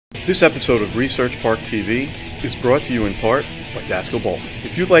This episode of Research Park TV is brought to you in part by Daskell Ball.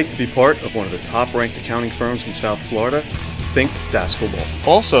 If you'd like to be part of one of the top-ranked accounting firms in South Florida, think Daskell Ball.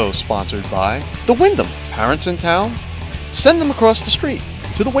 Also sponsored by the Wyndham. Parents in town? Send them across the street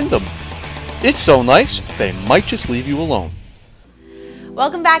to the Wyndham. It's so nice, they might just leave you alone.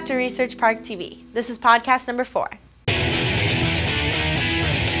 Welcome back to Research Park TV. This is podcast number 4.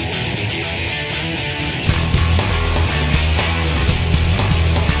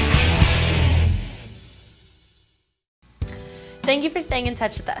 Thank you for staying in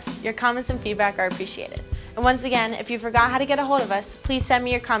touch with us. Your comments and feedback are appreciated. And once again, if you forgot how to get a hold of us, please send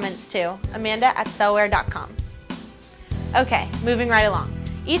me your comments to amanda@sellware.com. Okay, moving right along.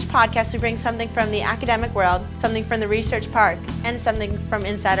 Each podcast we bring something from the academic world, something from the research park, and something from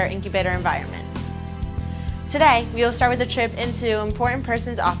inside our incubator environment. Today, we will start with a trip into an important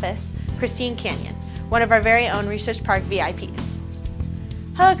person's office, Christine Canyon, one of our very own Research Park VIPs.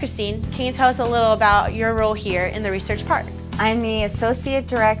 Hello, Christine. Can you tell us a little about your role here in the Research Park? I'm the Associate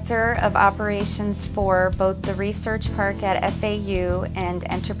Director of Operations for both the Research Park at FAU and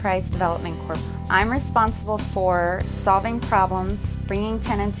Enterprise Development Corp. I'm responsible for solving problems, bringing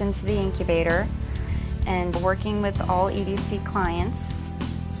tenants into the incubator, and working with all EDC clients.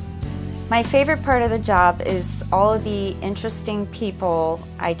 My favorite part of the job is all of the interesting people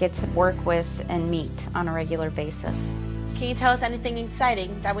I get to work with and meet on a regular basis. Can you tell us anything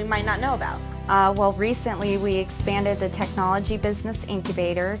exciting that we might not know about? Well, recently we expanded the technology business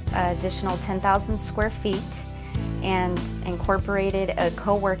incubator, additional 10,000 square feet, and incorporated a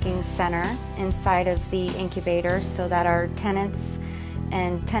co-working center inside of the incubator so that our tenants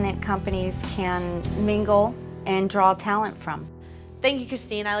and tenant companies can mingle and draw talent from. Thank you,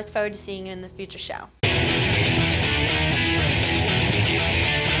 Christine. I look forward to seeing you in the future show.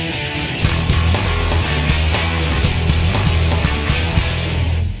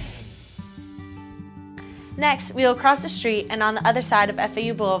 Next, we will cross the street, and on the other side of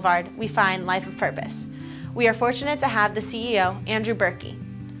FAU Boulevard, we find Life of Purpose. We are fortunate to have the CEO, Andrew Berkey.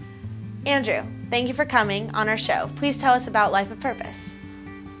 Andrew, thank you for coming on our show. Please tell us about Life of Purpose.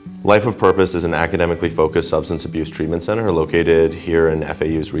 Life of Purpose is an academically focused substance abuse treatment center located here in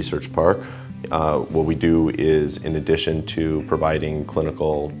FAU's Research Park. What we do is, in addition to providing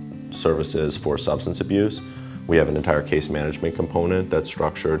clinical services for substance abuse, we have an entire case management component that's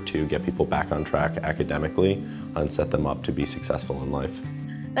structured to get people back on track academically and set them up to be successful in life.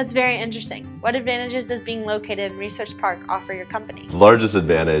 That's very interesting. What advantages does being located in Research Park offer your company? The largest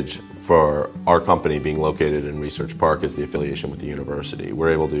advantage for our company being located in Research Park is the affiliation with the university.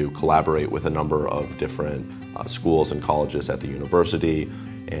 We're able to collaborate with a number of different schools and colleges at the university,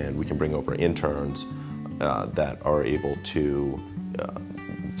 and we can bring over interns that are able to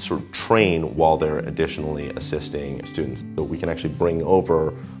sort of train while they're additionally assisting students. So we can actually bring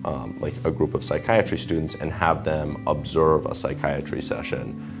over like a group of psychiatry students and have them observe a psychiatry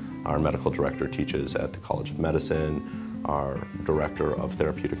session. Our medical director teaches at the College of Medicine. Our director of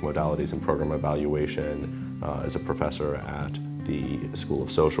therapeutic modalities and program evaluation is a professor at the School of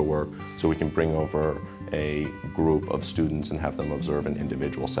Social Work. So we can bring over a group of students and have them observe an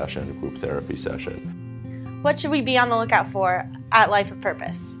individual session, a group therapy session. What should we be on the lookout for at Life of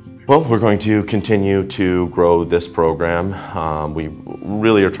Purpose? Well, we're going to continue to grow this program. We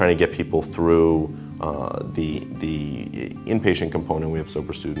really are trying to get people through the inpatient component. We have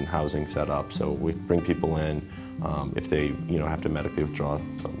sober student housing set up, so we bring people in. If they have to medically withdraw,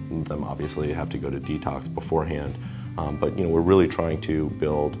 some of them obviously have to go to detox beforehand. But we're really trying to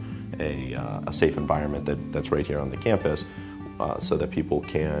build a safe environment that's right here on the campus. So that people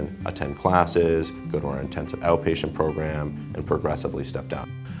can attend classes, go to our intensive outpatient program, and progressively step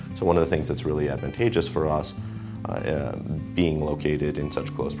down. So one of the things that's really advantageous for us, being located in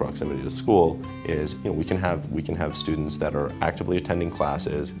such close proximity to school, is we can have students that are actively attending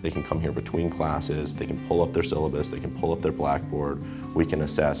classes. They can come here between classes. They can pull up their syllabus. They can pull up their Blackboard. We can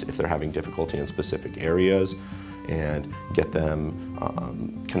assess if they're having difficulty in specific areas, and get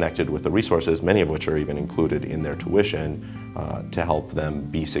them connected with the resources, many of which are even included in their tuition, to help them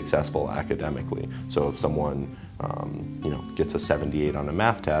be successful academically. So if someone gets a 78 on a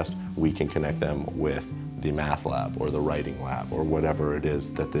math test, we can connect them with the math lab or the writing lab or whatever it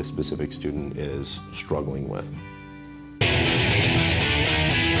is that this specific student is struggling with.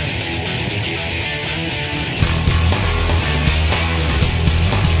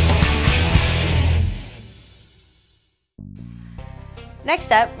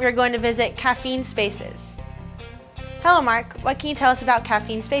 Next up, we're going to visit Caffeine Spaces. Hello, Mark. What can you tell us about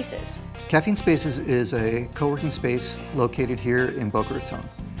Caffeine Spaces? Caffeine Spaces is a co-working space located here in Boca Raton.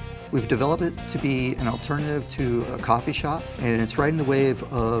 We've developed it to be an alternative to a coffee shop, and it's riding the wave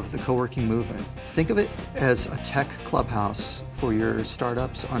of the co-working movement. Think of it as a tech clubhouse for your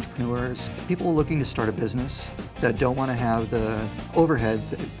startups, entrepreneurs, people looking to start a business that don't want to have the overhead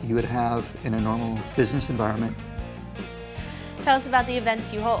that you would have in a normal business environment. Tell us about the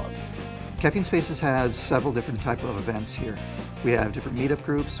events you hold. Caffeine Spaces has several different types of events here. We have different meetup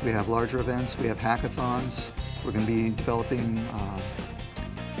groups, we have larger events, we have hackathons. We're going to be developing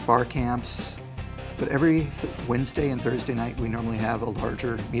bar camps, but every Wednesday and Thursday night we normally have a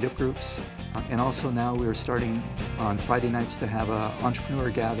larger meetup groups. And also now we're starting on Friday nights to have an entrepreneur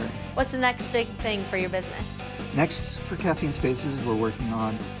gathering. What's the next big thing for your business? Next for Caffeine Spaces, we're working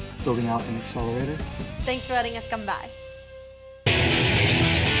on building out an accelerator. Thanks for letting us come by.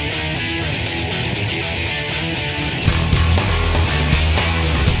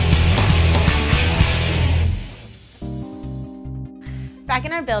 Back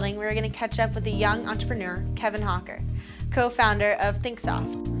in our building, we were going to catch up with a young entrepreneur, Kevin Hawker, co-founder of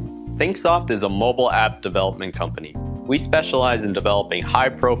ThinkSoft. ThinkSoft is a mobile app development company. We specialize in developing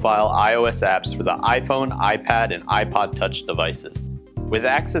high-profile iOS apps for the iPhone, iPad, and iPod Touch devices. With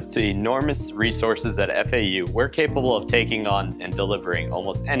access to enormous resources at FAU, we're capable of taking on and delivering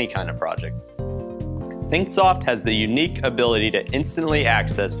almost any kind of project. ThinkSoft has the unique ability to instantly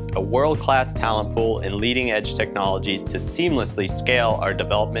access a world-class talent pool and leading-edge technologies to seamlessly scale our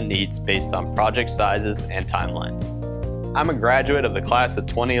development needs based on project sizes and timelines. I'm a graduate of the class of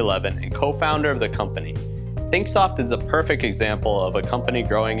 2011 and co-founder of the company. ThinkSoft is a perfect example of a company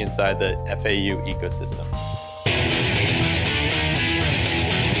growing inside the FAU ecosystem.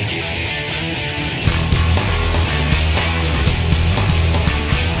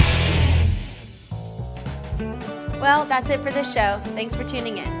 Well, that's it for this show. Thanks for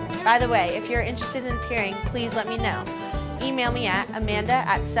tuning in. By the way, if you're interested in appearing, please let me know. Email me at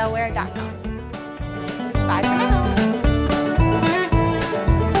amanda@sellware.com. Bye for now.